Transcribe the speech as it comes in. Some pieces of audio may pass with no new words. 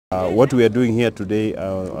What we are doing here today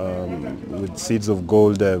with Seeds of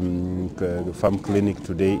Gold Farm Clinic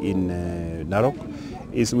today in Narok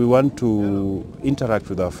is we want to interact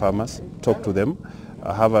with our farmers, talk to them,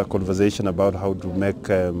 have a conversation about how to make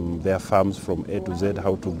their farms from A to Z,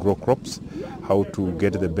 how to grow crops, how to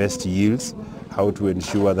get the best yields, how to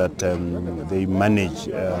ensure that they manage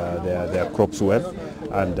their crops well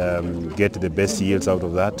and get the best yields out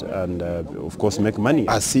of that, and of course make money.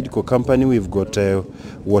 As Seedco company, we've got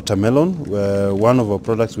watermelon. One of our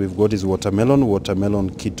products we've got is watermelon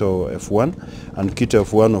Keto F1, and Keto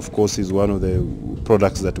F1 of course is one of the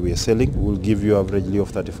products that we are selling. We'll give you averagely of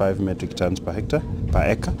 35 metric tons per acre.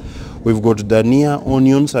 We've got dania,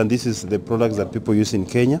 onions, and this is the products that people use in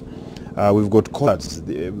Kenya. We've got collards.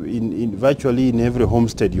 Virtually in every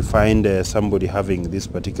homestead you find somebody having this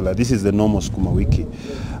particular. This is the normal skuma wiki.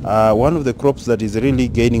 One of the crops that is really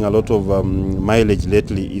gaining a lot of mileage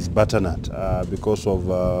lately is butternut because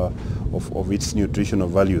of its nutritional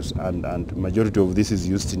values, and majority of this is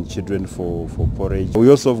used in children for porridge. We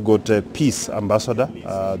also have got peas ambassador.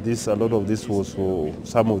 A lot of this was for,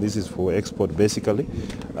 some of this is for export basically.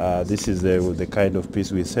 This is the kind of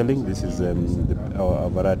peas we're selling. This is our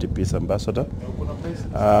variety peas ambassador.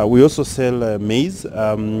 We also sell maize,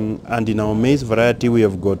 and in our maize variety we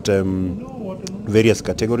have got various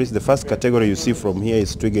categories. The first category you see from here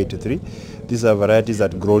is Twig 83. These are varieties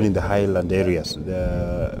that grown in the highland areas,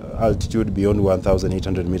 the altitude beyond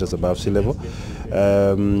 1,800 meters above sea level.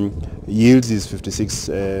 Yields is 56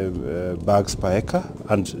 bags per acre,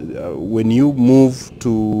 and when you move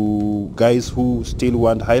to guys who still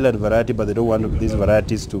want highland variety but they don't want these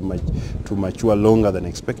varieties to mature longer than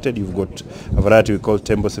expected, you've got a variety we call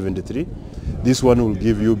Tembo 73. This one will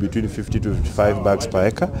give you between 50 to 55 bags per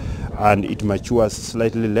acre, and it matures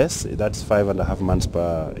slightly less. That's 5.5 months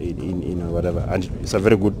per in whatever, and it's a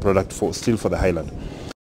very good product still for the highland.